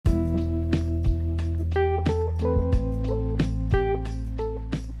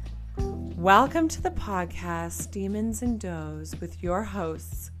Welcome to the podcast Demons and Does with your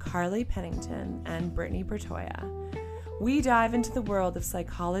hosts Carly Pennington and Brittany Bertoya. We dive into the world of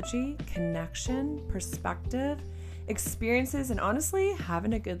psychology, connection, perspective, experiences, and honestly,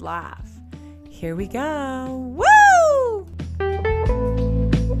 having a good laugh. Here we go. Woo!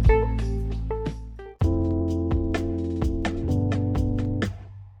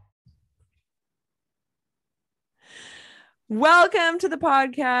 Welcome to the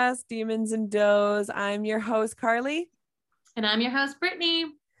podcast, Demons and Does. I'm your host, Carly. And I'm your host, Brittany.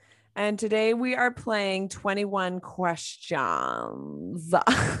 And today we are playing 21 questions.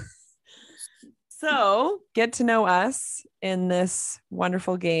 So get to know us in this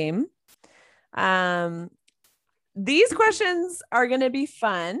wonderful game. These questions are going to be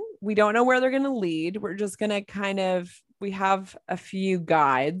fun. We don't know where they're going to lead. We're just going to we have a few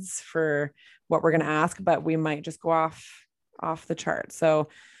guides for what we're going to ask, but we might just go off the chart. So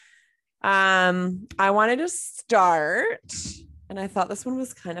I wanted to start, and I thought this one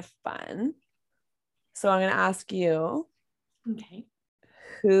was kind of fun. So I'm going to ask you, okay,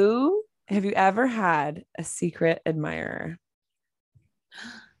 who have you ever had a secret admirer?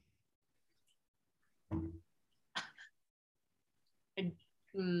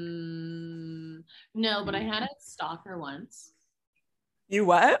 No, but I had a stalker once. You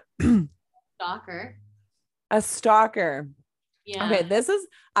what? Stalker. A stalker. Yeah. Okay,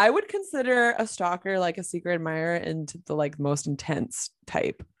 I would consider a stalker like a secret admirer into the like most intense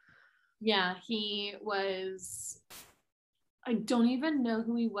type. Yeah, I don't even know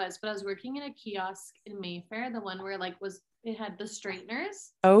who he was, but I was working in a kiosk in Mayfair, the one where it had the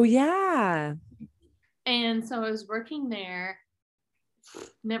straighteners. Oh yeah. And so I was working there,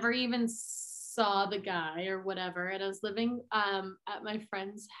 never even saw the guy or whatever. And I was living at my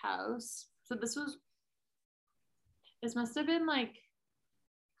friend's house. So this must have been like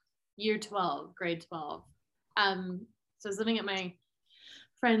grade 12. So I was living at my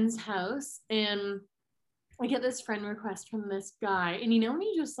friend's house and I get this friend request from this guy. And when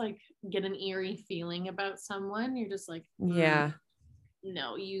you just like get an eerie feeling about someone, you're just like, yeah,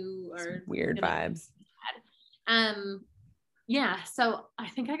 no, you are some weird vibes. Yeah. So I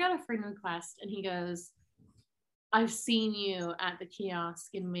think I got a friend request and he goes, I've seen you at the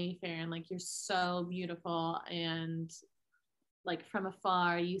kiosk in Mayfair and like you're so beautiful and like from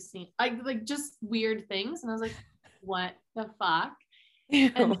afar you seem like just weird things. And I was like, what the fuck?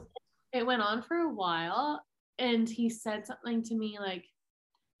 Ew. And it went on for a while and he said something to me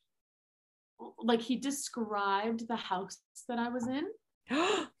like he described the house that I was in.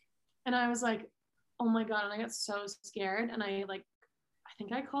 And I was like, oh my God. And I got so scared and I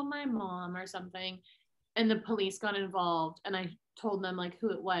think I called my mom or something. And the police got involved and I told them like who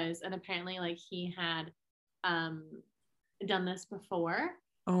it was. And apparently like he had done this before.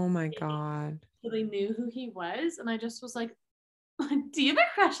 Oh my God. So they knew who he was. And I just was like, do you have a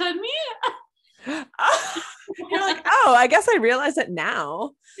crush on me? You're like, oh, I guess I realize it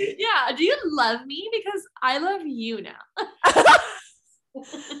now. Yeah. Do you love me? Because I love you now.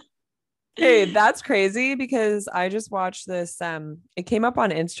 Hey, that's crazy because I just watched this. It came up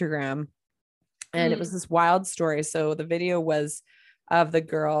on Instagram. And it was this wild story. So the video was of the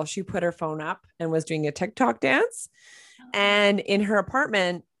girl. She put her phone up and was doing a TikTok dance. And in her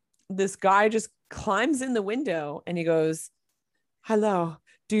apartment, this guy just climbs in the window and he goes, hello,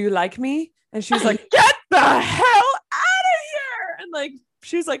 do you like me? And she's like, get the hell out of here. And like,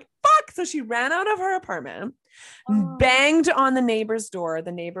 she was like, fuck. So she ran out of her apartment, banged on the neighbor's door.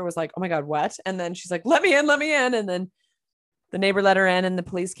 The neighbor was like, oh my God, what? And then she's like, let me in. And then the neighbor let her in and the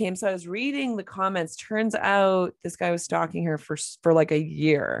police came. So I was reading the comments. Turns out this guy was stalking her for like a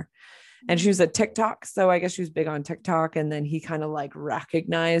year and she was at TikTok. So I guess she was big on TikTok. And then he kind of like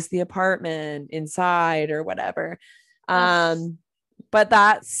recognized the apartment inside or whatever. But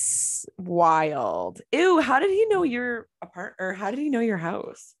that's wild. Ew. How did he know your apartment or how did he know your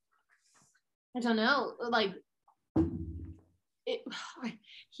house? I don't know. Like I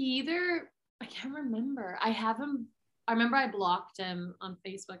can't remember. I remember I blocked him on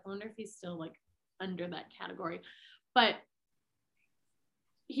Facebook. I wonder if he's still like under that category, but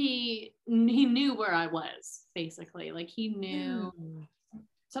he knew where I was basically. Like he knew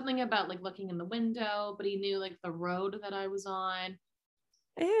something about like looking in the window, but he knew like the road that I was on.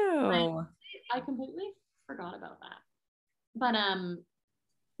 Ew. I completely forgot about that. But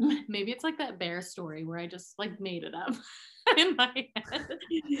maybe it's like that bear story where I just like made it up in my head.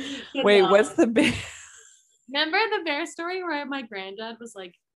 Wait, what's the bear? Remember the bear story where my granddad was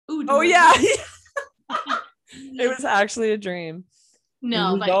like, ooh, oh yeah. It was actually a dream.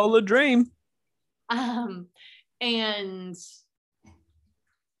 No, it was all a dream. And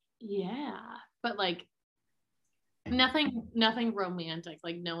yeah, but like nothing romantic.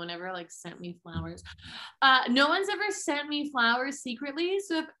 Like no one ever like sent me flowers. No one's ever sent me flowers secretly.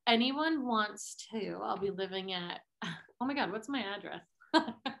 So if anyone wants to, I'll be living at, oh my God, what's my address?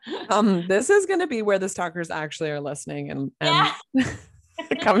 This is going to be where the stalkers actually are listening and Yeah.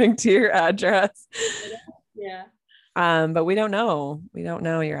 coming to your address. Yeah. But we don't know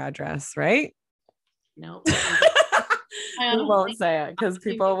your address, right? No. We won't say it because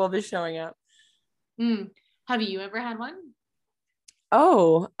people will be showing up. Have you ever had one?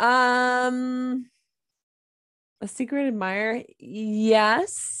 Oh, a secret admirer?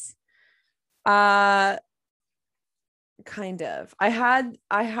 Yes. Kind of. I had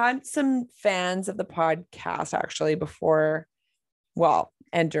some fans of the podcast actually before, well,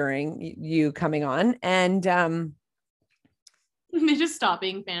 and during you coming on, and They just stop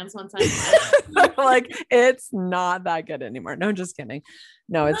being fans once I'm like, it's not that good anymore. No, just kidding.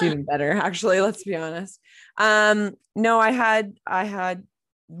 No, it's even better actually. Let's be honest. No, I had not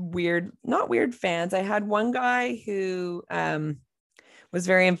weird fans. I had one guy who was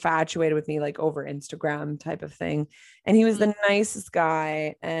very infatuated with me, like over Instagram type of thing. And he was the nicest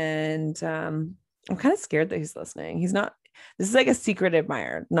guy. And I'm kind of scared that he's listening. He's not, this is like a secret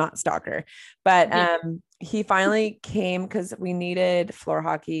admirer, not stalker. But he finally came because we needed floor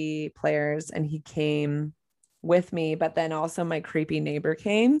hockey players and he came with me. But then also my creepy neighbor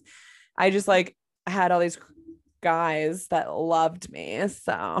came. I just like had all these guys that loved me.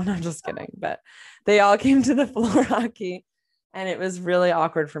 So I'm just kidding. But they all came to the floor hockey. And it was really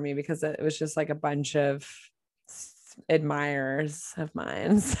awkward for me because it was just like a bunch of admirers of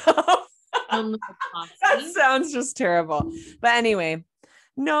mine. So that sounds just terrible. But anyway,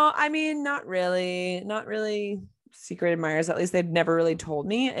 no, I mean, not really secret admirers. At least they've never really told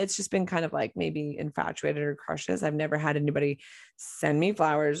me. It's just been kind of like maybe infatuated or crushes. I've never had anybody send me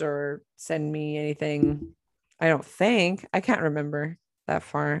flowers or send me anything. I don't think. I can't remember that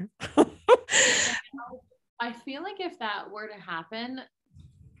far. I feel like if that were to happen,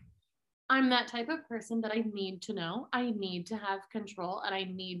 I'm that type of person that I need to know. I need to have control and I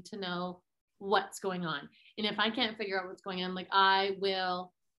need to know what's going on. And if I can't figure out what's going on, like I'll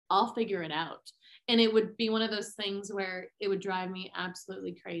figure it out. And it would be one of those things where it would drive me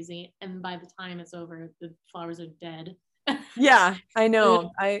absolutely crazy. And by the time it's over, the flowers are dead. Yeah, I know.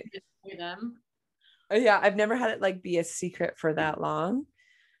 Them. Yeah, I've never had it like be a secret for that long.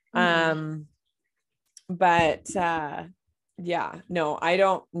 But yeah, no, I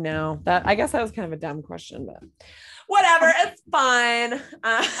don't know that. I guess that was kind of a dumb question, but whatever, it's fine.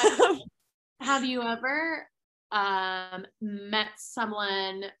 Have you ever met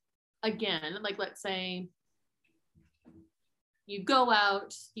someone again, like let's say you go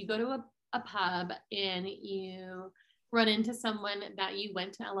out, you go to a pub and you run into someone that you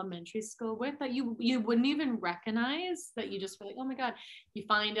went to elementary school with that you wouldn't even recognize, that you just feel like, oh my God, you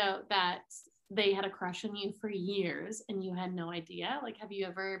find out that they had a crush on you for years and you had no idea? Like, have you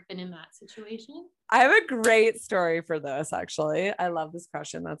ever been in that situation? I have a great story for this, actually. I love this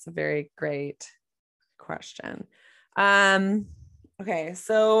question. That's a very great question. Okay,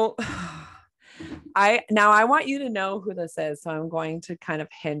 so I want you to know who this is. So I'm going to kind of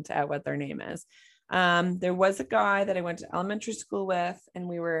hint at what their name is. There was a guy that I went to elementary school with, and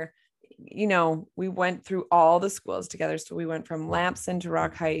we were, we went through all the schools together. So we went from Lamson to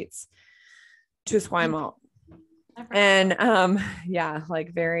Rock Heights to Esquimalt. And yeah,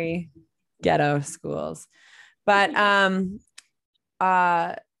 like very ghetto schools. But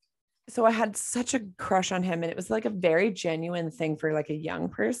so I had such a crush on him, and it was like a very genuine thing for like a young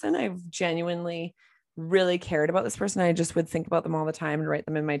person. I genuinely really cared about this person. I just would think about them all the time and write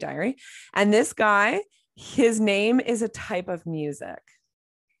them in my diary. And this guy, his name is a type of music.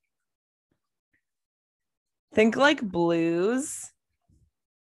 Think like blues.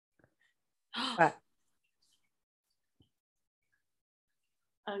 But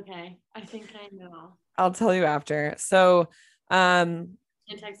okay, I think I know. I'll tell you after. So can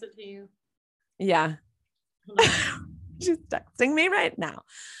text it to you. Yeah. She's texting me right now.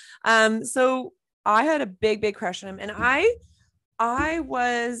 So I had a big crush on him, and I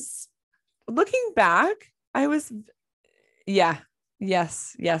was looking back. I was, yeah,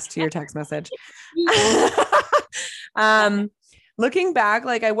 yes to your text message. Looking back,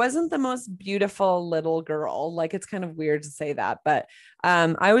 like I wasn't the most beautiful little girl. Like it's kind of weird to say that, but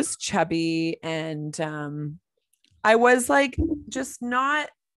I was chubby, and I was like just not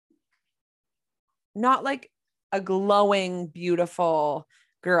like a glowing, beautiful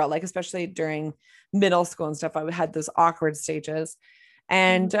girl, like especially during middle school and stuff. I had those awkward stages.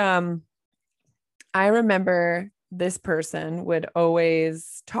 And I remember this person would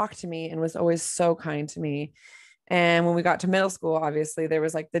always talk to me and was always so kind to me. And when we got to middle school, obviously there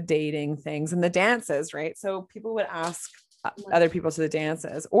was like the dating things and the dances, right? So people would ask other people to the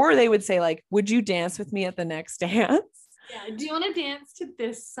dances, or they would say like, would you dance with me at the next dance? Yeah. Do you want to dance to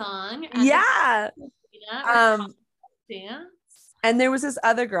this song? Yeah. Dance. And there was this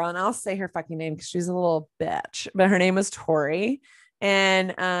other girl, and I'll say her fucking name because she's a little bitch, but her name was Tori.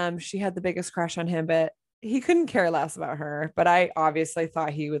 And she had the biggest crush on him, but he couldn't care less about her. But I obviously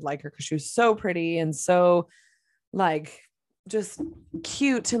thought he would like her because she was so pretty and so like just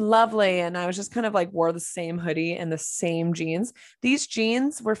cute and lovely. And I was just kind of like wore the same hoodie and the same jeans. These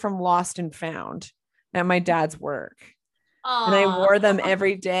jeans were from Lost and Found at my dad's work. Aww. And I wore them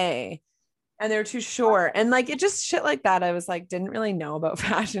every day. And they're too short. And like, it just shit like that. I was like, didn't really know about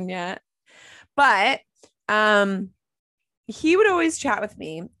fashion yet, but, he would always chat with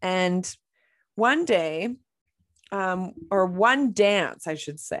me. And one day, or one dance, I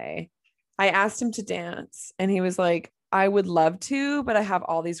should say, I asked him to dance and he was like, I would love to, but I have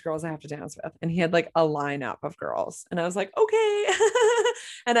all these girls I have to dance with. And he had like a lineup of girls. And I was like, okay.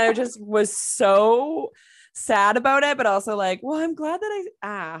 And I just was so sad about it, but also like, well, I'm glad that I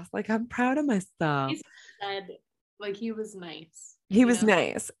asked. Like, I'm proud of myself. He said, like, he was nice. He was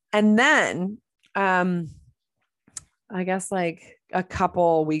nice. And then, I guess like a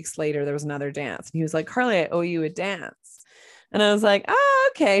couple weeks later, there was another dance. And he was like, Carly, I owe you a dance. And I was like, oh,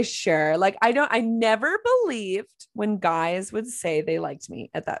 okay, sure. Like, I never believed when guys would say they liked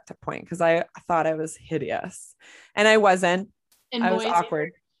me at that point because I thought I was hideous and I wasn't. And I was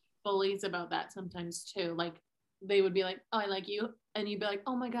awkward. Bullies about that sometimes too. Like, they would be like, oh, I like you. And you'd be like,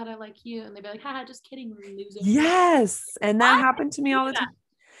 oh my God, I like you. And they'd be like, haha, just kidding, loser. Yes. And that happened to me all the time.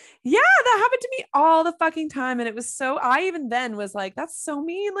 Yeah, that happened to me all the fucking time. And it was so, I even then was like, that's so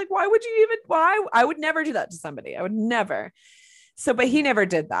mean. Like, why would you even, why? I would never do that to somebody. I would never. So, but he never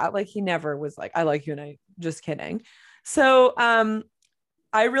did that. Like, he never was like, I like you. And I just kidding. So,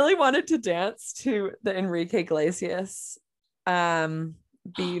 I really wanted to dance to the Enrique Iglesias,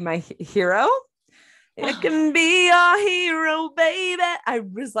 Be My Hero. It can be your hero, baby. I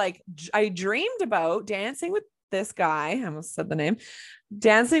was like, I dreamed about dancing with this guy. I almost said the name.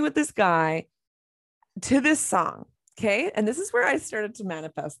 Dancing with this guy to this song. Okay. And this is where I started to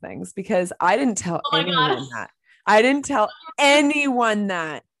manifest things because I didn't tell anyone that. I didn't tell anyone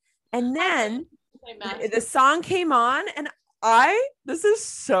that. And then the song came on and this is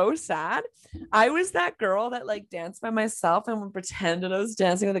so sad. I was that girl that like danced by myself and would pretend that I was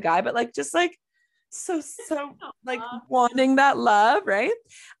dancing with a guy, but like, just like, so like wanting that love. Right.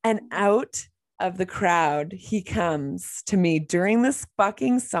 And out of the crowd, he comes to me during this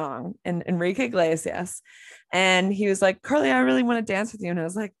fucking song and Enrique Iglesias. And he was like, Carly, I really want to dance with you. And I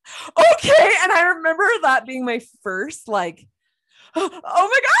was like, okay. And I remember that being my first, like, oh my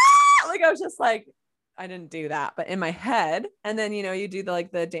God. Like, I was just like, I didn't do that, but in my head. And then, you know, you do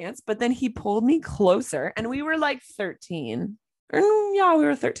the dance, but then he pulled me closer and we were like 13. Yeah, we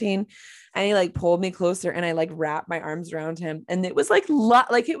were 13. And he like pulled me closer and I like wrapped my arms around him. And it was like,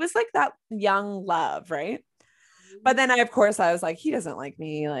 it was like that young love. Right. But then of course I was like, he doesn't like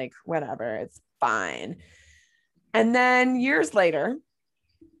me, like, whatever, it's fine. And then years later,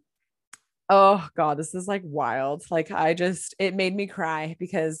 oh God, this is like wild. Like, it made me cry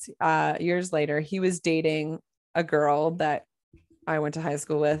because years later, he was dating a girl that I went to high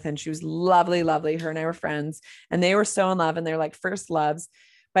school with, and she was lovely, lovely. Her and I were friends, and they were so in love, and they're like first loves.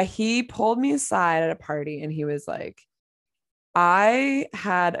 But he pulled me aside at a party, and he was like, I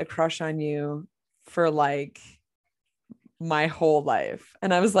had a crush on you for like my whole life.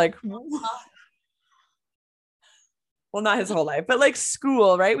 And I was like, well, not his whole life, but like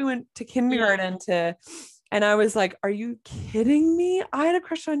school, right? We went to kindergarten and I was like, are you kidding me? I had a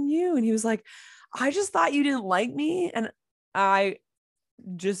crush on you. And he was like, I just thought you didn't like me. And I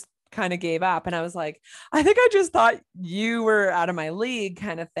just kind of gave up. And I was like, I think I just thought you were out of my league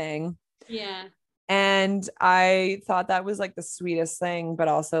kind of thing. Yeah. And I thought that was like the sweetest thing, but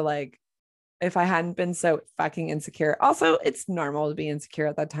also like, if I hadn't been so fucking insecure, also it's normal to be insecure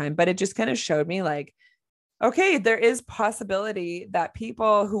at that time, but it just kind of showed me like, okay, there is possibility that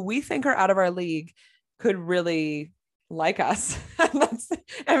people who we think are out of our league could really like us.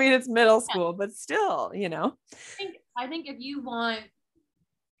 I mean, it's middle school, but still, you know. I think if you want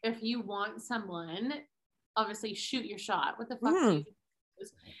someone, obviously shoot your shot. What the fuck?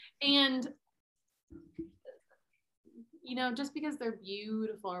 And you know, just because they're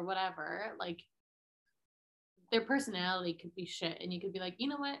beautiful or whatever, like their personality could be shit, and you could be like, you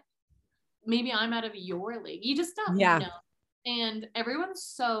know what? Maybe I'm out of your league. You just don't know. And everyone's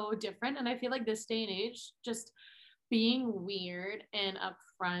so different. And I feel like this day and age, just being weird and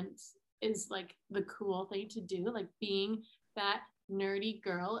upfront is like the cool thing to do. Like being that nerdy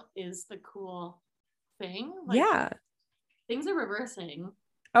girl is the cool thing. Like, yeah. things are reversing.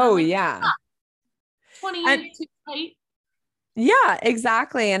 Oh, like, yeah. 28 height. Yeah,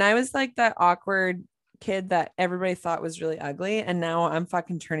 exactly. And I was like that awkward kid that everybody thought was really ugly. And now I'm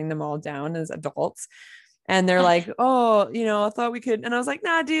fucking turning them all down as adults. And they're like, oh, I thought we could. And I was like,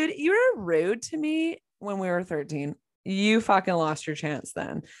 nah, dude, you were rude to me when we were 13. You fucking lost your chance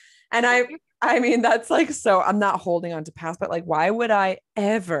then. And I mean, that's like, so I'm not holding on to past, but like, why would I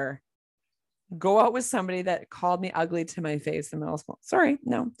ever go out with somebody that called me ugly to my face in middle school? Sorry,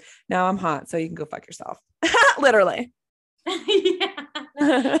 no. Now I'm hot, so you can go fuck yourself. Literally.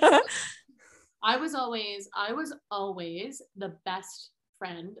 Yeah. I was always the best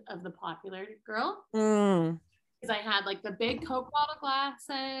friend of the popular girl. Because I had like the big Coke bottle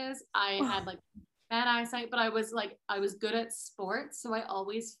glasses. I had like bad eyesight, but I was good at sports, so I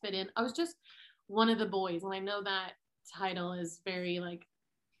always fit in. I was just one of the boys, and I know that title is very like,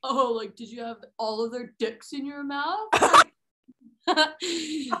 oh, like, did you have all of their dicks in your mouth? Like,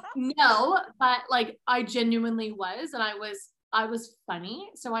 no, but like I genuinely was, and I was funny.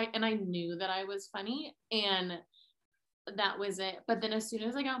 So I knew that I was funny, and that was it. But then as soon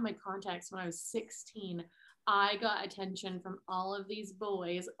as I got my contacts when I was 16, I got attention from all of these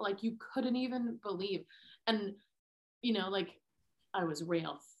boys like you couldn't even believe. And like I was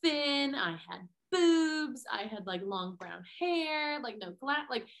real thin, I had boobs, I had like long brown hair, like no glass,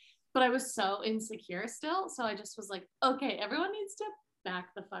 like, but I was so insecure still. So I just was like, okay, everyone needs to back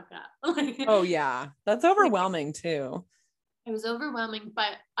the fuck up. Like, oh yeah, that's overwhelming too. It was overwhelming,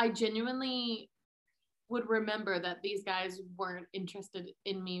 but I genuinely would remember that these guys weren't interested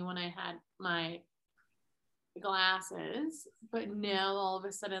in me when I had my glasses, but now all of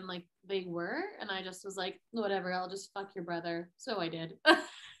a sudden like they were, and I just was like, whatever, I'll just fuck your brother. So I did.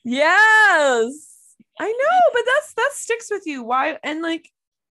 Yes, I know, but that sticks with you. Why? And like,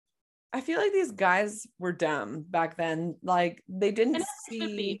 I feel like these guys were dumb back then. Like they didn't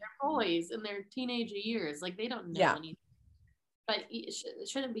see. They're boys in their teenage years. Like they don't know anything. But it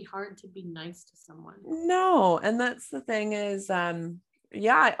shouldn't be hard to be nice to someone. No, and that's the thing is,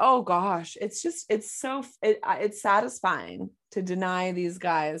 yeah. Oh gosh, it's satisfying to deny these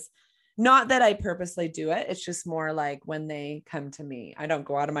guys. Not that I purposely do it. It's just more like when they come to me, I don't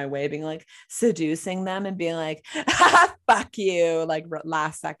go out of my way being like seducing them and being like, fuck you, like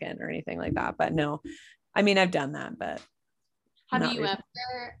last second or anything like that. But no, I mean, I've done that, but have you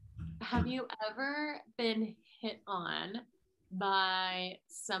ever been hit on by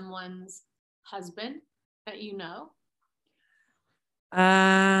someone's husband that you know?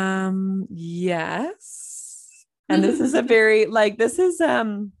 Yes. And this is a very like this is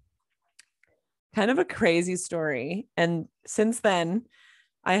kind of a crazy story. And since then,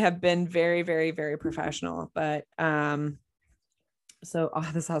 I have been very, very, very professional. But so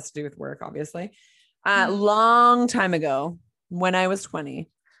this has to do with work, obviously. Long time ago, when I was 20,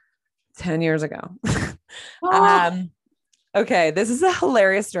 10 years ago. Okay, this is a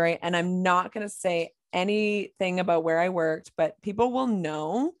hilarious story, and I'm not going to say anything about where I worked, but people will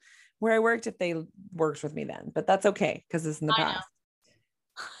know where I worked if they worked with me then. But that's okay because it's in the past.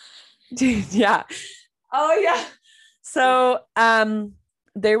 Dude, yeah. Oh yeah. So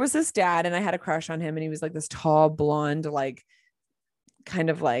there was this dad, and I had a crush on him, and he was like this tall, blonde, like kind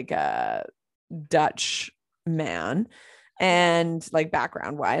of like a Dutch man, and like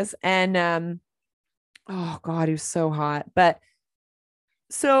background wise. And oh God, he was so hot. But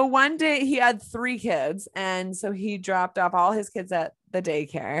so one day he had 3 kids. And so he dropped off all his kids at the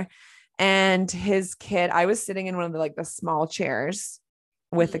daycare, and his kid, I was sitting in one of the small chairs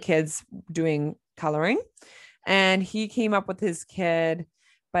with the kids doing coloring, and he came up with his kid,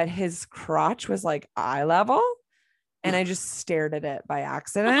 but his crotch was like eye level. And I just stared at it by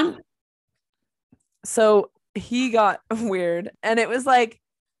accident. So he got weird, and it was like,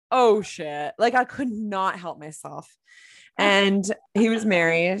 oh shit. Like I could not help myself. And he was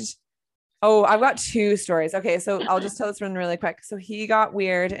married. Oh, I've got 2 stories. Okay. So I'll just tell this one really quick. So he got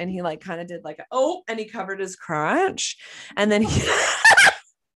weird, and he like kind of did like, and he covered his crotch, and then he,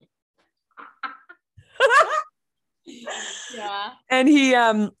 yeah. And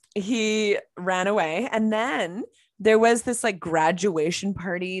he ran away. And then there was this like graduation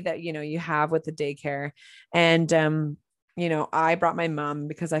party that, you have with the daycare. And, I brought my mom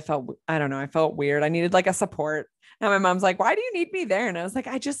because I felt weird. I needed like a support. And my mom's like, why do you need me there? And I was like,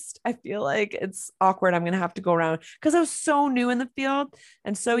 I feel like it's awkward. I'm going to have to go around, because I was so new in the field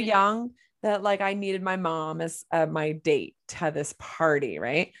and so young that like I needed my mom as my date to this party.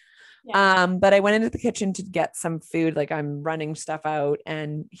 Right. Yeah. But I went into the kitchen to get some food. Like I'm running stuff out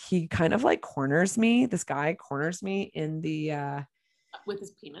and he kind of like corners me. This guy corners me in the, With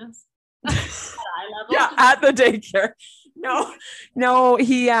his penis at eye level. yeah, at the daycare. No, no,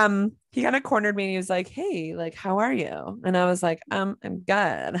 he kind of cornered me and he was like, "Hey, like, how are you?" And I was like, I'm good."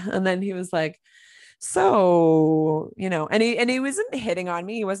 And then he was like, "So, and he wasn't hitting on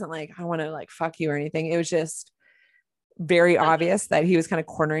me. He wasn't like, I want to like fuck you or anything. It was just very obvious that he was kind of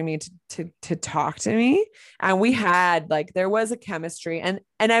cornering me to talk to me. And we had like there was a chemistry and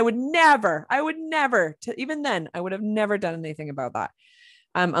I would never to even then I would have never done anything about that.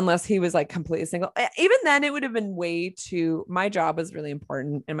 Unless he was like completely single. Even then, it would have been way too. My job was really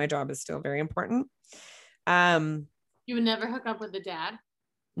important, and my job is still very important. Um, You would never hook up with the dad?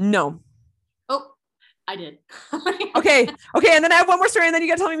 no. Oh, I did. Okay, and then I have one more story, and then you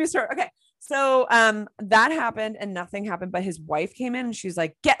got to tell me your story. Okay, so that happened, and nothing happened, but his wife came in, and she's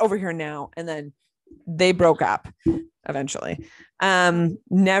like, "Get over here now," and then they broke up eventually.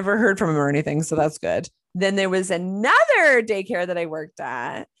 Never heard from him or anything, so that's good. Then there was another daycare that I worked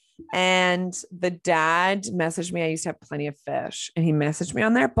at, and the dad messaged me. I used to have Plenty of Fish, and he messaged me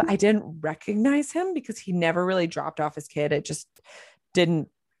on there, but I didn't recognize him because he never really dropped off his kid. It just didn't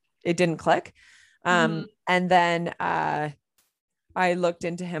click. And then I looked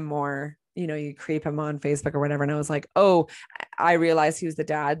into him more. You creep him on Facebook or whatever, and I was like, oh, I realized he was the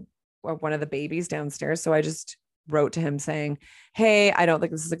dad of one of the babies downstairs. So I just wrote to him saying, "Hey, I don't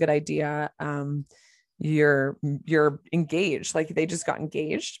think this is a good idea. You're engaged." Like they just got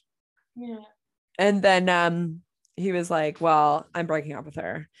engaged. Yeah. And then he was like, "Well, I'm breaking up with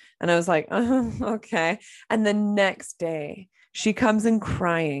her." And I was like, okay. And the next day she comes in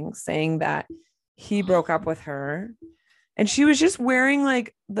crying saying that he broke up with her. And she was just wearing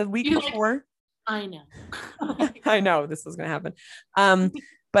like the week before. Like, I know. I know this was going to happen.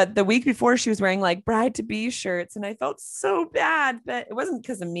 But the week before she was wearing like bride to be shirts and I felt so bad, but it wasn't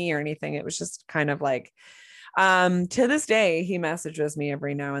because of me or anything. It was just kind of like, to this day, he messages me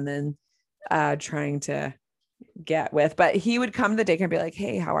every now and then, trying to get with, but he would come to the daycare and be like,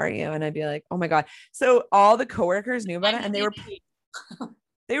 "Hey, how are you?" And I'd be like, "Oh my God." So all the coworkers knew about it and they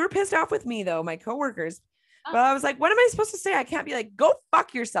were pissed off with me though, my coworkers. But I was like, what am I supposed to say? I can't be like, "Go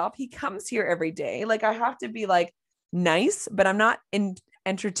fuck yourself." He comes here every day. Like I have to be like nice, but I'm not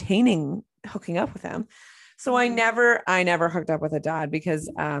entertaining hooking up with him. So I never hooked up with a dad because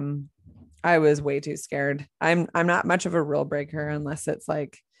I was way too scared. I'm not much of a rule breaker unless it's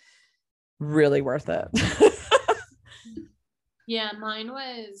like really worth it. Yeah, mine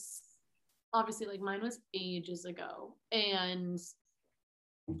was ages ago. And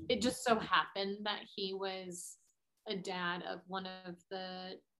it just so happened that he was a dad of one of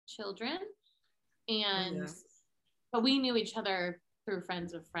the children. And but we knew each other through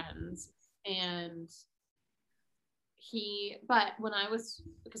friends of friends. And but when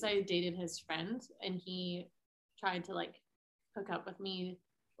because I dated his friend and he tried to like hook up with me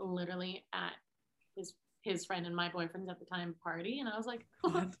literally at his friend and my boyfriend's at the time party. And I was like,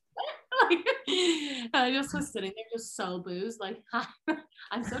 like, I just was sitting there just so boozed, like,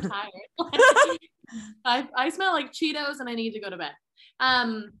 I'm so tired. I smell like Cheetos and I need to go to bed.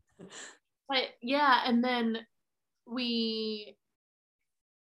 But yeah, and then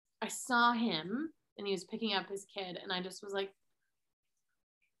I saw him and he was picking up his kid and I just was like,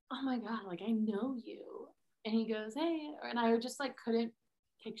 oh my God, like I know you. And he goes, "Hey," and I just like couldn't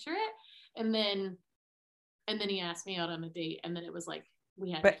picture it. And then he asked me out on a date and then it was like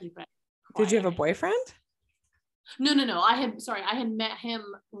we had to keep it quiet. Did you have a boyfriend? No. I had met him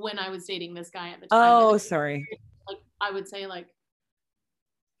when I was dating this guy at the time. Oh, sorry. Like I would say like,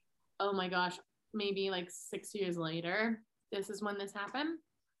 oh my gosh, maybe like 6 years later, this is when this happened.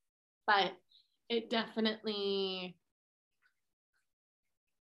 But it definitely,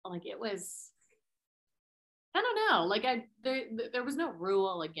 like it was, I don't know, like there was no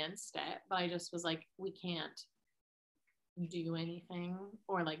rule against it, but I just was like, we can't do anything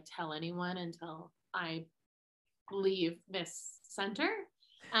or like tell anyone until I leave this center.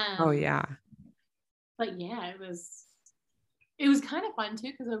 Oh yeah. But yeah, it was kind of fun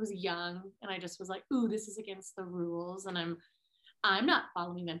too because I was young and I just was like, ooh, this is against the rules and I'm not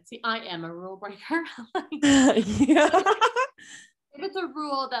following them. See, I am a rule breaker. Yeah. If it's a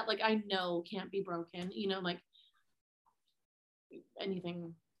rule that like I know can't be broken, like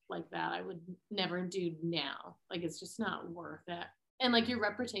anything like that, I would never do now. Like it's just not worth it. And like your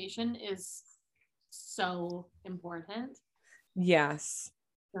reputation is so important. Yes.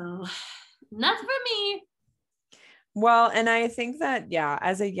 So not for me. Well, and I think that, yeah,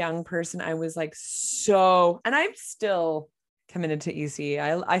 as a young person, I was like, and I'm still committed to EC.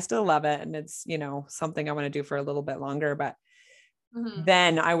 I still love it. And it's, you know, something I want to do for a little bit longer, but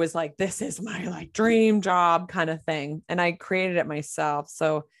then I was like, this is my like dream job kind of thing. And I created it myself.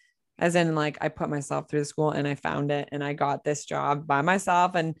 So as in like, I put myself through the school and I found it and I got this job by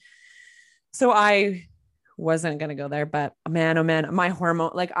myself. And so I wasn't going to go there, but man, oh man, my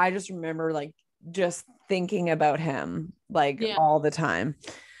hormone, like, I just remember like just thinking about him like all the time,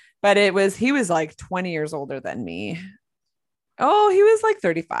 but he was like 20 years older than me. Oh, he was like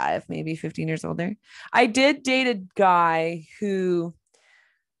 35, maybe 15 years older. I did date a guy who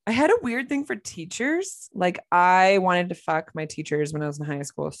I had a weird thing for teachers. Like I wanted to fuck my teachers when I was in high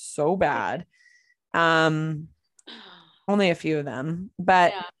school so bad. Only a few of them,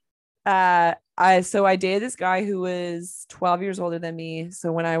 but I dated this guy who was 12 years older than me.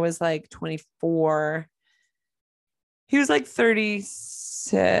 So when I was like 24, he was like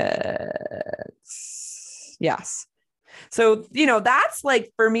 36. Yes. So, you know, that's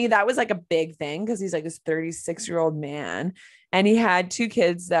like, for me, that was like a big thing because he's like this 36-year-old man and he had two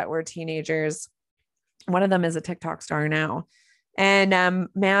kids that were teenagers. One of them is a TikTok star now. And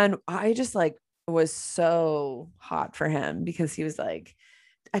man, I just like was so hot for him because he was like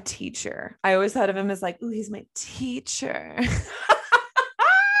a teacher. I always thought of him as like, oh, he's my teacher.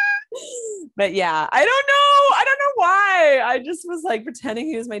 But yeah, I don't know. I don't know why. I just was like pretending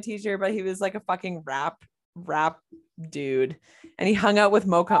he was my teacher, but he was like a fucking rap dude. And he hung out with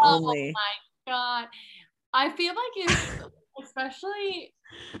Mocha only. Oh my God. I feel like it's especially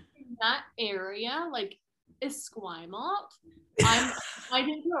in that area, like Esquimalt. I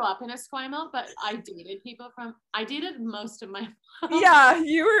didn't grow up in Esquimalt, but I dated most of my yeah,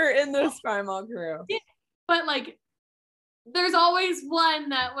 you were in the Esquimalt crew. Yeah, but like there's always one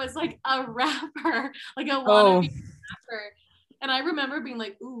that was like a rapper, like a wannabe rapper. And I remember being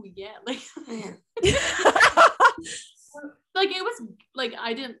like, ooh, yeah, like like it was like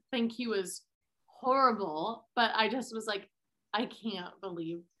I didn't think he was horrible, but I just was like, I can't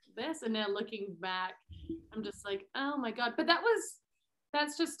believe this. And then looking back, I'm just like, oh my God. But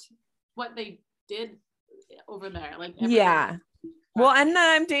that's just what they did over there. Like yeah. Well, and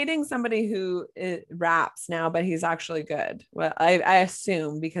I'm dating somebody who raps now, but he's actually good. Well, I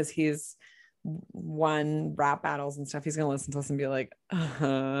assume because he's won rap battles and stuff, he's gonna listen to us and be like,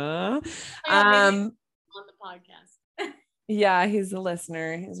 on the podcast. Yeah, he's a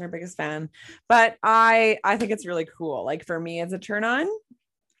listener. He's our biggest fan. But I think it's really cool. Like for me, it's a turn on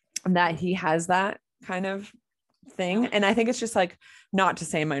that he has that kind of thing. And I think it's just like not to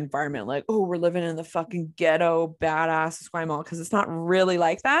say my environment, like, oh, we're living in the fucking ghetto badass Esquimalt, because it's not really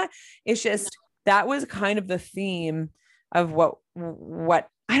like that. It's just that was kind of the theme of what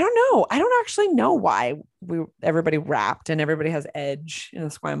I don't know. I don't actually know why everybody rapped and everybody has edge in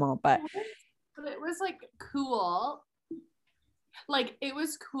Esquimalt, but it was like cool. Like it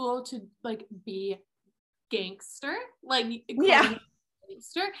was cool to like be gangster, like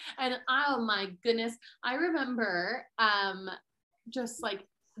gangster. And oh my goodness, I remember just like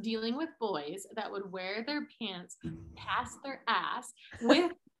dealing with boys that would wear their pants past their ass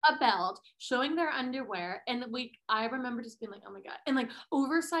with a belt, showing their underwear, and I remember just being like, oh my God, and like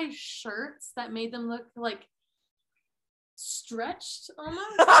oversized shirts that made them look like stretched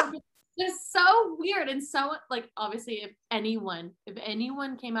almost. Just so weird. And so like obviously if anyone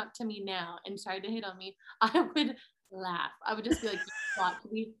came up to me now and tried to hit on me, I would laugh. I would just be like, you got to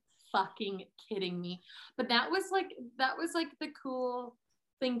be fucking kidding me. But that was like the cool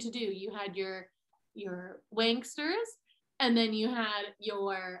thing to do. You had your wanksters, and then you had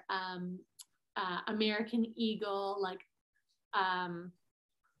your American Eagle, like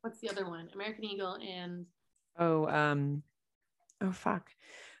what's the other one? American Eagle and fuck,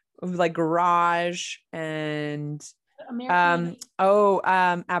 like Garage and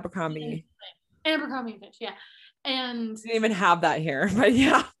Abercrombie and Fitch, yeah. And didn't even have that here, but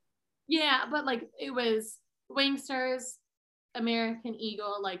yeah, but like it was Wingsters, American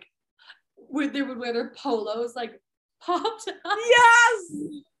Eagle, like they would wear their polos like popped up. Yes.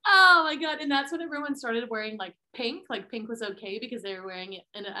 Oh my God. And that's when everyone started wearing like pink. Like pink was okay because they were wearing it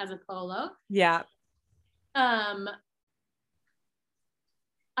as a polo. Yeah. I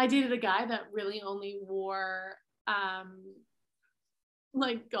dated a guy that really only wore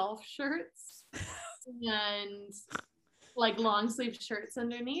like golf shirts and like long sleeve shirts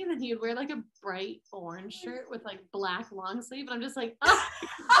underneath, and he would wear like a bright orange shirt with like black long sleeve, and I'm just like, oh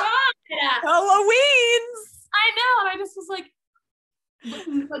God. Halloween's. I know. And I just was like,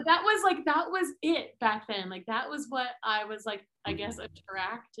 but that was it back then. Like that was what I was like, I guess,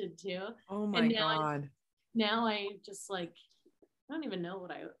 attracted to. Oh my God. Now I just like, I don't even know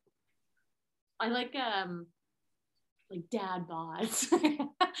what I like like dad bods.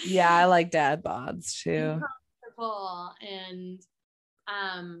 Yeah, I like dad bods too. Comfortable and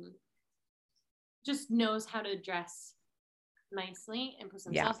just knows how to dress nicely and puts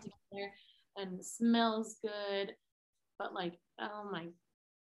themselves together and smells good. But like, oh my.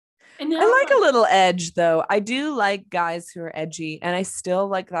 And now I like a little edge though. I do like guys who are edgy, and I still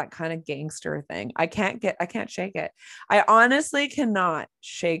like that kind of gangster thing. I can't shake it. I honestly cannot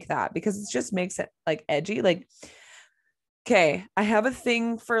shake that because it just makes it like edgy. Like, okay, I have a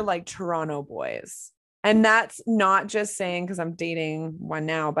thing for like Toronto boys. And that's not just saying because I'm dating one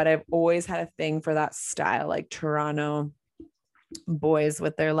now, but I've always had a thing for that style, like Toronto boys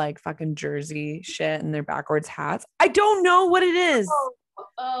with their like fucking jersey shit and their backwards hats. I don't know what it is.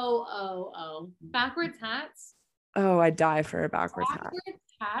 Backwards hats. Oh, I die for a backwards hat.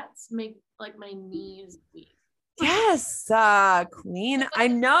 Hats make like my knees weak. Yes, queen. I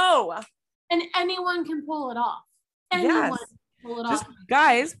know. And anyone can pull it off. Yes. Just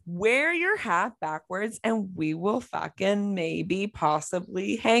guys, wear your hat backwards and we will fucking maybe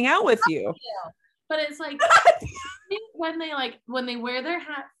possibly hang out with you. But it's like when they wear their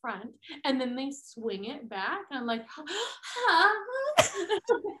hat front and then they swing it back, I'm like,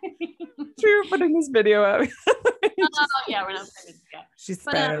 You're putting this video out. Yeah, we're not putting it together. She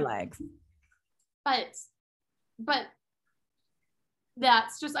spread her legs. But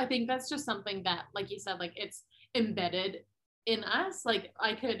that's just, I think that's just something that, like you said, like it's embedded in us. Like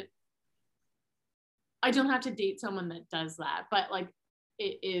I don't have to date someone that does that, but like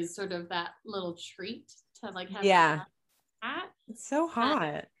it is sort of that little treat to like have that hat. It's so hot.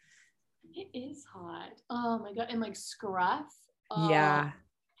 And it is hot. Oh my god. And like scruff. Yeah.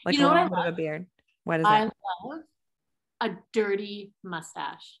 Like you know a little what bit of a beard. What is I it? love a dirty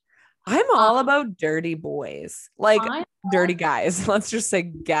mustache. I'm all about dirty boys. Like dirty guys. Let's just say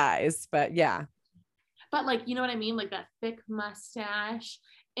guys, but yeah. But like, you know what I mean? Like that thick mustache.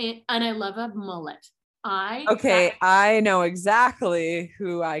 And I love a mullet. I know exactly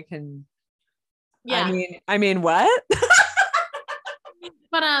who I can. Yeah. I mean what?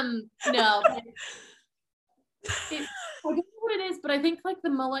 But no. I don't know what it is, but I think like the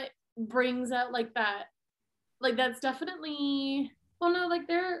mullet brings out like that. Like that's definitely, well, no, like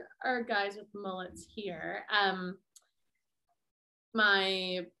there are guys with mullets here.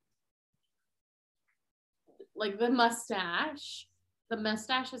 My like the mustache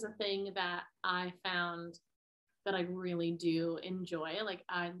is a thing that I found that I really do enjoy. Like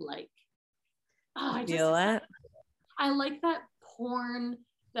I like, I like that porn,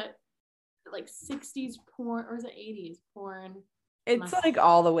 that like 60s porn, or is it 80s porn? It's like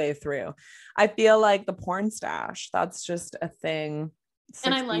all the way through. I feel like the porn stash, that's just a thing.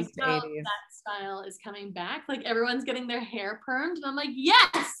 And I like how that style is coming back. Like everyone's getting their hair permed, and I'm like,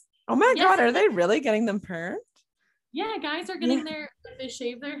 yes. Oh my god, are they really getting them permed? Yeah, guys are getting they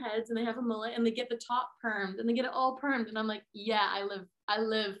shave their heads and they have a mullet and they get the top permed and they get it all permed, and I'm like, yeah, I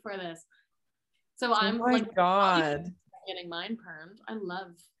live for this. So I'm like, god, getting mine permed.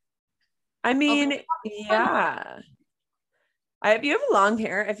 I mean, yeah. If you have long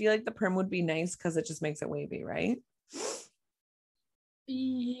hair, I feel like the perm would be nice because it just makes it wavy, right?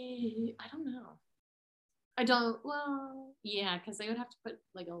 I don't know. Well, yeah, because they would have to put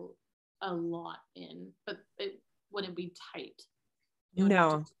like a lot in, but it wouldn't be tight.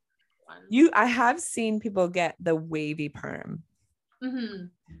 No. I have seen people get the wavy perm. Mm-hmm.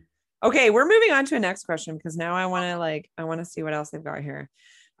 Okay, we're moving on to a next question because now I want to see what else they've got here.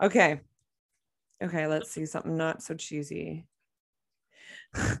 Okay, let's see something not so cheesy.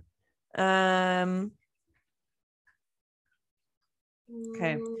 Okay,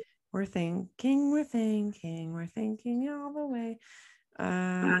 we're thinking all the way.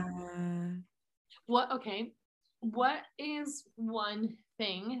 What is one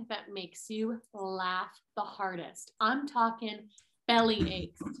thing that makes you laugh the hardest? I'm talking belly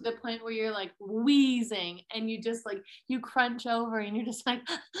aches to the point where you're like wheezing and you just like, you crunch over and you're just like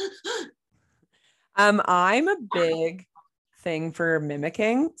I'm a big thing for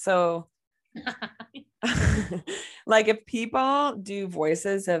mimicking. So like if people do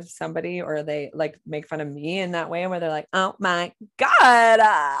voices of somebody or they like make fun of me in that way where they're like, oh my god,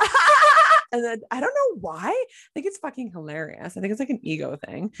 and then I don't know why, I think it's fucking hilarious. I think it's like an ego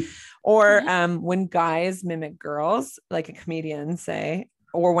thing. Or when guys mimic girls, like a comedian say,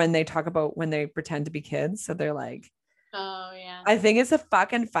 or when they talk about when they pretend to be kids, so they're like, oh yeah, I think it's the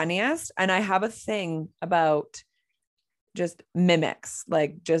fucking funniest. And I have a thing about just mimics,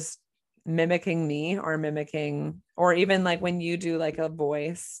 like just mimicking me or even like when you do like a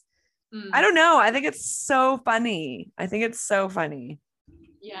voice. I don't know, I think it's so funny.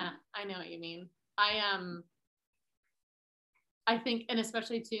 Yeah, I know what you mean. I think, and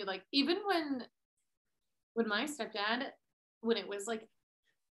especially too, like even when my stepdad, when it was like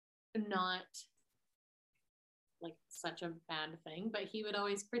not like such a bad thing, but he would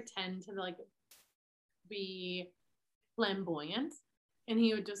always pretend to like be flamboyant, and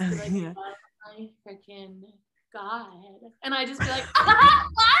he would just be like, Yeah. oh my freaking god, and I just be like, what?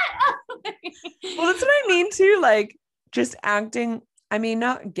 Well, that's what I mean too. Like just acting. I mean,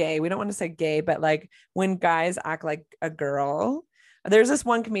 not gay. We don't want to say gay, but like when guys act like a girl. There's this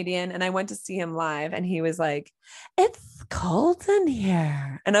one comedian, and I went to see him live, and he was like, "It's cold in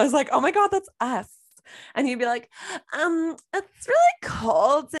here," and I was like, "Oh my god, that's us." And he'd be like, "It's really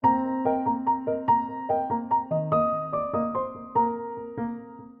cold."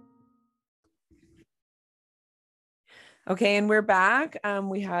 Okay, and we're back.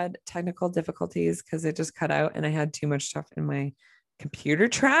 We had technical difficulties because it just cut out and I had too much stuff in my computer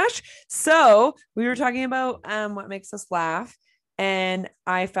trash. So we were talking about what makes us laugh. And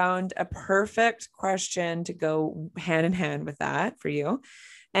I found a perfect question to go hand in hand with that for you.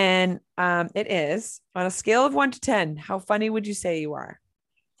 And it is on a scale of 1 to 10, how funny would you say you are?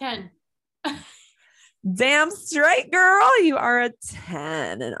 10. Damn straight, girl. You are a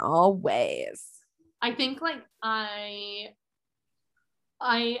 10 in all ways. I think like I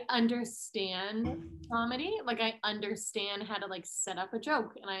understand comedy. Like I understand how to like set up a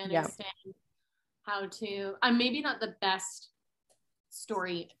joke, and I understand how to, I'm maybe not the best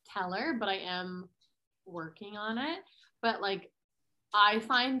storyteller, but I am working on it. But like I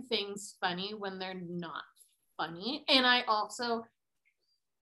find things funny when they're not funny. And I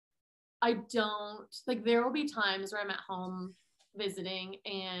don't like, there will be times where I'm at home visiting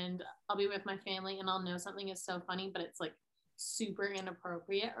and I'll be with my family and I'll know something is so funny, but it's like super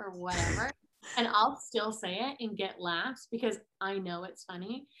inappropriate or whatever. And I'll still say it and get laughs because I know it's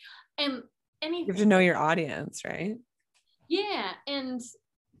funny. And anything. You have to know your audience, right? Yeah. And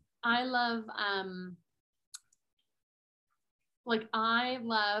I love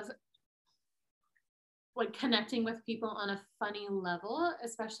like connecting with people on a funny level,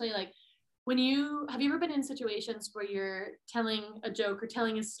 especially like have you ever been in situations where you're telling a joke or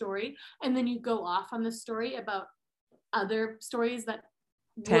telling a story and then you go off on the story about other stories that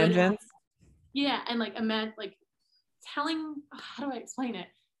Tangents. Yeah, and like imagine like telling, how do I explain it?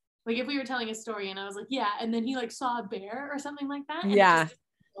 Like if we were telling a story and I was like, yeah, and then he like saw a bear or something like that, and Yeah. it just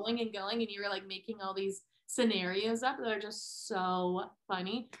going and going, and you were like making all these scenarios up that are just so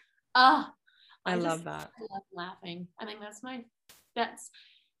funny. I love that. I love laughing. I think that's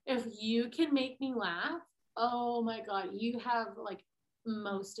if you can make me laugh, oh my god, you have like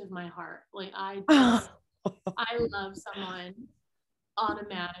most of my heart. Like I love someone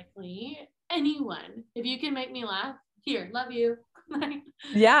automatically. Anyone. If you can make me laugh, here, love you.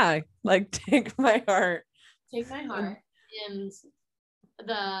 Yeah, like take my heart. Take my heart. And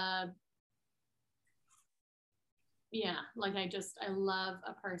like I love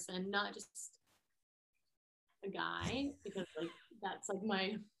a person, not just a guy, because like that's like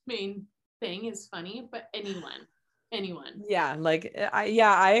my main thing is funny, but anyone. Yeah, like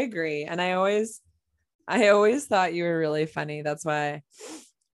I agree. And I always thought you were really funny. That's why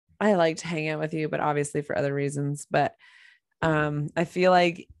I liked hanging out with you, but obviously for other reasons. But I feel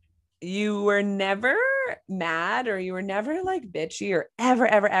like you were never mad or you were never like bitchy or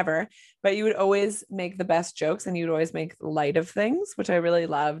ever, but you would always make the best jokes and you'd always make light of things, which I really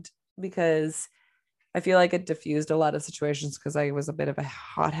loved because I feel like it diffused a lot of situations because I was a bit of a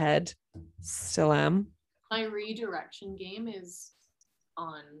hothead, still am. My redirection game is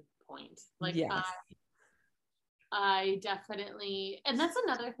on point. Like Yes. I definitely, and that's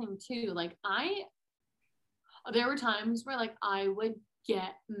another thing too. Like there were times where like I would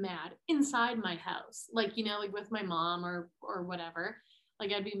get mad inside my house, like like with my mom or whatever.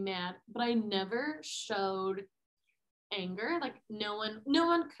 Like I'd be mad, but I never showed anger. Like no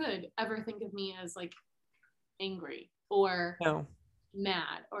one could ever think of me as like angry or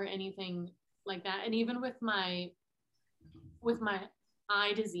mad or anything like that. And even with my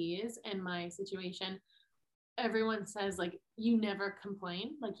eye disease and my situation, everyone says like you never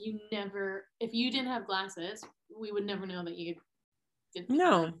complain, like you never, if you didn't have glasses we would never know that you didn't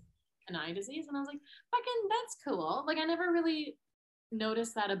have an eye disease. And I was like, fucking that's cool. Like I never really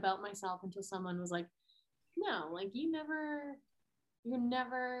noticed that about myself until someone was like, no, like you're never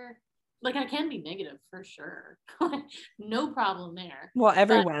like, I can be negative for sure. No problem there. Well,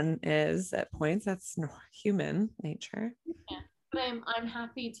 everyone is at points. That's human nature. Yeah. But I'm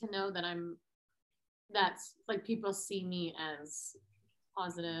happy to know that that's like people see me as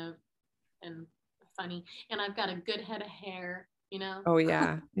positive and funny, and I've got a good head of hair. Oh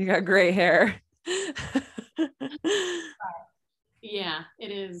yeah, you got great hair. Yeah,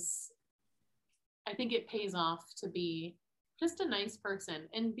 it is. I think it pays off to be just a nice person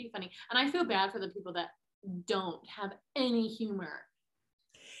and be funny. And I feel bad for the people that don't have any humor.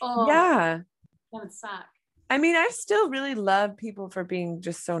 Oh, Yeah. that would suck. I mean, I still really love people for being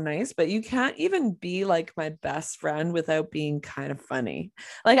just so nice, but you can't even be like my best friend without being kind of funny.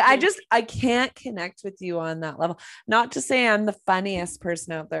 Like, I can't connect with you on that level. Not to say I'm the funniest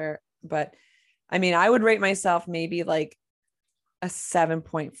person out there, but I mean, I would rate myself maybe like a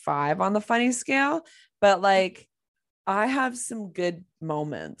 7.5 on the funny scale, but like, I have some good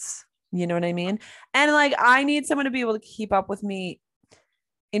moments. You know what I mean? And like, I need someone to be able to keep up with me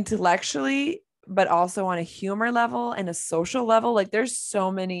intellectually, but also on a humor level and a social level. Like there's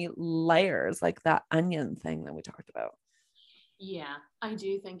so many layers, like that onion thing that we talked about. Yeah, I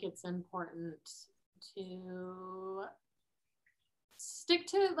do think it's important to stick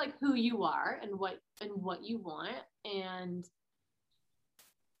to like who you are and what you want, and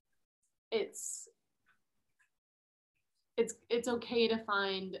it's it's okay to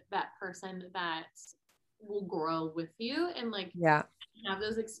find that person that will grow with you and like Yeah. have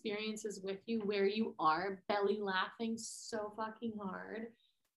those experiences with you where you are belly laughing so fucking hard.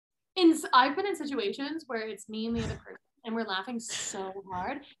 And I've been in situations where it's me and the other person and we're laughing so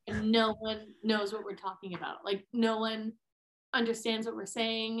hard and no one knows what we're talking about. Like no one understands what we're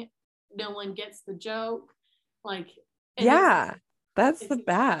saying. No one gets the joke. Like, and Yeah. That's it's the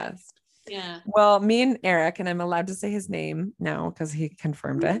best. yeah. Well, me and Eric, and I'm allowed to say his name now because he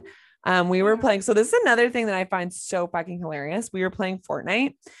confirmed it. We were playing. So this is another thing that I find so fucking hilarious. We were playing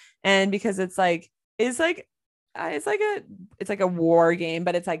Fortnite, and because it's like it's like a war game,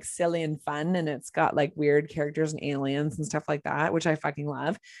 but it's like silly and fun, and it's got like weird characters and aliens and stuff like that, which I fucking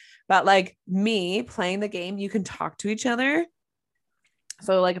love. But like me playing the game, you can talk to each other.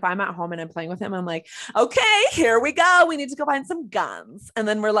 So like if I'm at home and I'm playing with him, I'm like, okay, here we go. We need to go find some guns. And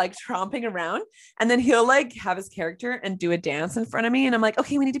then we're like tromping around. And then he'll like have his character and do a dance in front of me. And I'm like,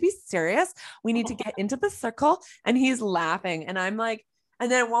 okay, we need to be serious. We need to get into the circle. And he's laughing. And I'm like,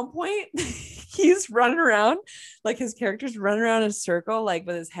 and then at one point he's running around, like his character's running around in a circle, like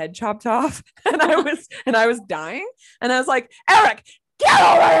with his head chopped off. And I was dying. And I was like, Eric, get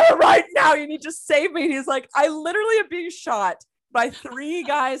over here right now. You need to save me. And he's like, I literally am being shot by 3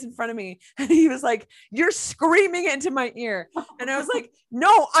 guys in front of me. And he was like, you're screaming into my ear. And I was like,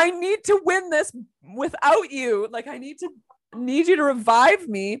 no, I need to win this without you. Like, need you to revive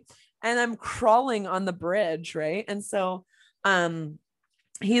me. And I'm crawling on the bridge. Right. And so,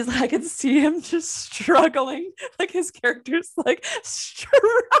 he's like, I can see him just struggling, like his character's like struggling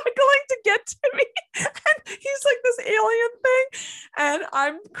to get to me. And he's like this alien thing. And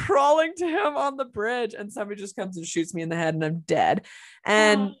I'm crawling to him on the bridge, and somebody just comes and shoots me in the head, and I'm dead.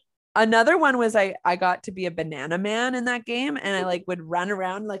 And another one was I got to be a banana man in that game, and I like would run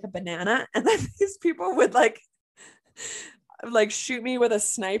around like a banana, and then these people would like shoot me with a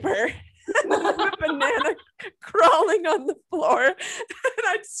sniper. And then a banana crawling on the floor, and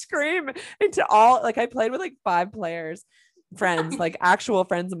I'd scream into all, like I played with like 5 players, friends, like actual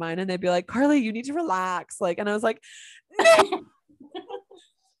friends of mine, and they'd be like, Carly, you need to relax, like, and I was like, no.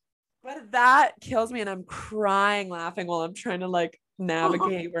 But that kills me, and I'm crying laughing while I'm trying to like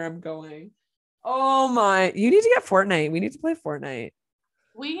navigate where I'm going. Oh my, you need to get Fortnite. We need to play Fortnite.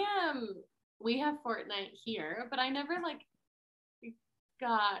 We have Fortnite here, but I never like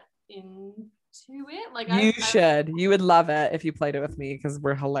got into it. Like you should. You would love it if you played it with me because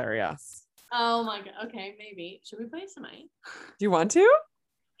we're hilarious. Oh my god. Okay, maybe. Should we play tonight? Do you want to?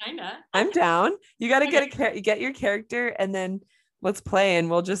 Kinda. I'm down. You got to get your character, and then let's play, and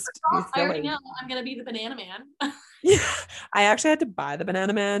we'll just be I already know I'm gonna be the banana man. Yeah, I actually had to buy the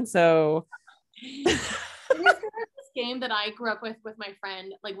banana man, so This game that I grew up with my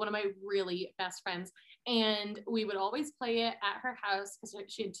friend, like one of my really best friends, and we would always play it at her house because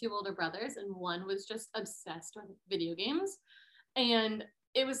she had 2 older brothers, and one was just obsessed with video games. And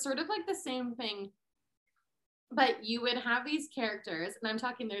it was sort of like the same thing, but you would have these characters, and I'm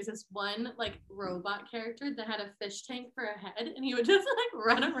talking, there's this one like robot character that had a fish tank for a head, and he would just like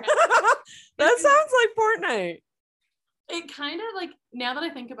run around. That sounds like Fortnite. It kind of like, now that I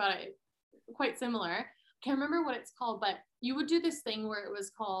think about it, quite similar. Can't remember what it's called, but you would do this thing where it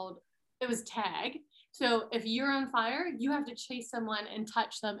was tag. So if you're on fire, you have to chase someone and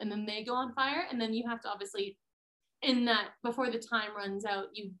touch them, and then they go on fire, and then you have to obviously, in that, before the time runs out,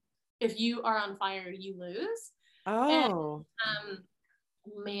 if you are on fire, you lose. Oh. And,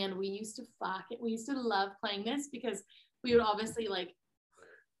 man, we used to love playing this because we would obviously like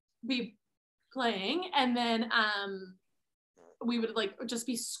be playing, and then we would like just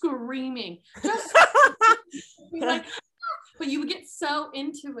be screaming, just be like, but you would get so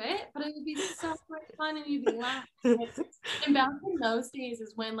into it, but it would be so much fun and you'd be laughing. And back in those days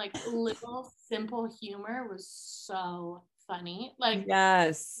is when like little simple humor was so funny. Like,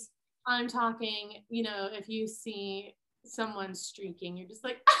 yes. I'm talking, you know, if you see someone streaking, you're just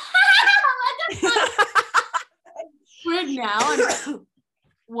like, what the fuck? Where now I'm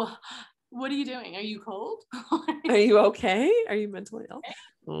like, what are you doing? Are you cold? Are you okay? Are you mentally ill?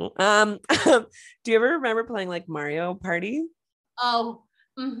 Do you ever remember playing like Mario Party? Oh,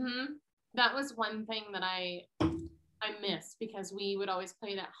 that was one thing that I missed because we would always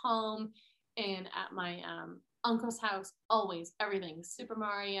play it at home and at my uncle's house. Always everything Super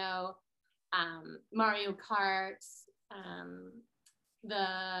Mario, Mario Kart,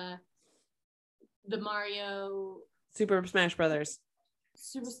 the Mario Super Smash Brothers.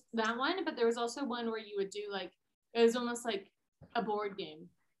 That one, but there was also one where you would do like it was almost like a board game.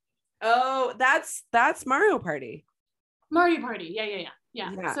 Oh, that's Mario Party. Mario Party,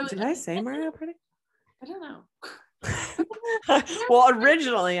 yeah. So did I say Mario Party? I don't know. Well,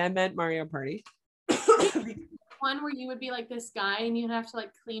 originally I meant Mario Party. One where you would be like this guy and you'd have to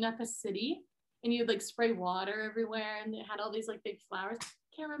like clean up a city and you'd like spray water everywhere and it had all these like big flowers.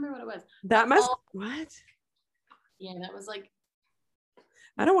 Can't remember what it was. That must what? Yeah, that was like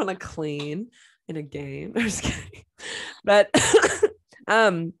I don't want to clean in a game. I'm just kidding. But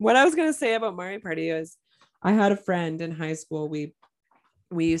what I was gonna say about Mario Party is I had a friend in high school. We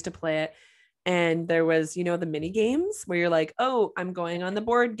used to play it. And there was, you know, the mini games where you're like, oh, I'm going on the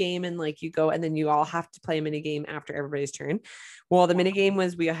board game. And like you go and then you all have to play a mini game after everybody's turn. Well, the mini game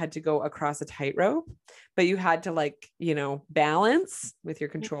was we had to go across a tightrope, but you had to like, you know, balance with your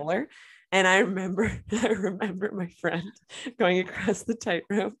controller. And I remember my friend going across the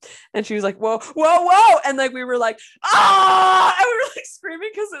tightrope and she was like, whoa, whoa, whoa. And like, we were like, ah, and we were like screaming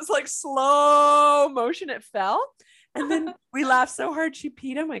because it's like slow motion. It fell. And then we laughed so hard. She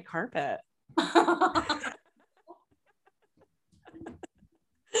peed on my carpet.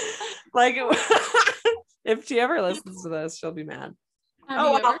 Like if she ever listens to this, she'll be mad.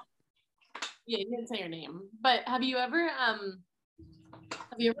 Yeah, you didn't say her name, but have you ever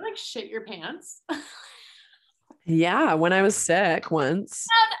like shit your pants? Yeah, when I was sick once.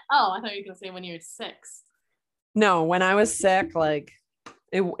 Oh, I thought you were gonna say when you were 6. No, when I was sick, like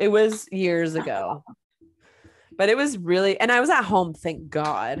it was years ago. But it was really, and I was at home, thank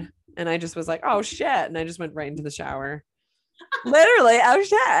God. And I just was like, oh shit. And I just went right into the shower. Literally, oh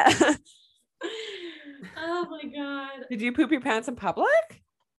shit. Oh my God. Did you poop your pants in public?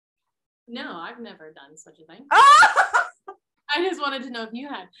 No, I've never done such a thing. Oh! I just wanted to know if you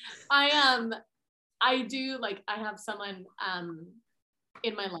had. I do like I have someone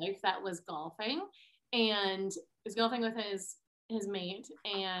in my life that was golfing and was golfing with his mate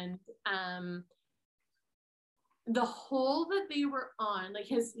and the hole that they were on, like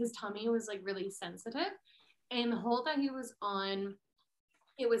his tummy was like really sensitive, and the hole that he was on,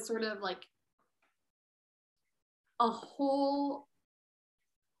 it was sort of like a hole.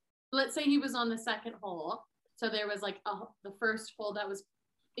 Let's say he was on the second hole, so there was like the first hole that was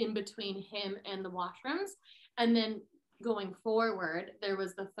in between him and the washrooms, and then going forward there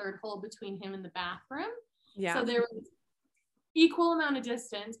was the third hole between him and the bathroom. Yeah. So there was equal amount of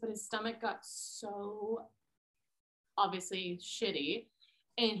distance, but his stomach got so obviously shitty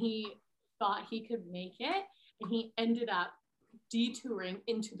and he thought he could make it and he ended up detouring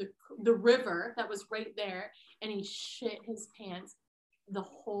into the river that was right there and he shit his pants, the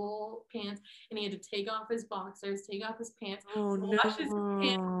whole pants, and he had to take off his boxers, take off his pants, wash his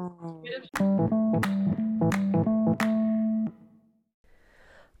pants.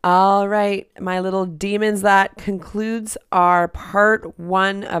 All right, my little demons, that concludes our part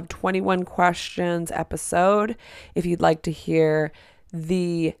 1 of 21 questions episode. If you'd like to hear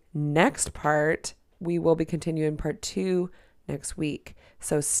the next part, we will be continuing part 2 next week.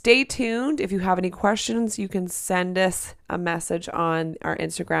 So stay tuned. If you have any questions, you can send us a message on our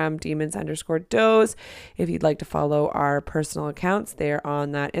Instagram, demons_does. If you'd like to follow our personal accounts, they're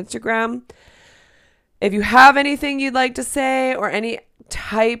on that Instagram. If you have anything you'd like to say or any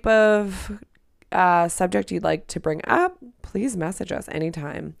type of subject you'd like to bring up, please message us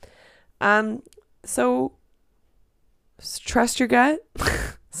anytime. So trust your gut,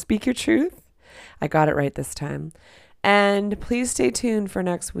 speak your truth. I got it right this time. And please stay tuned for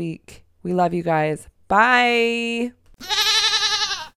next week. We love you guys. Bye.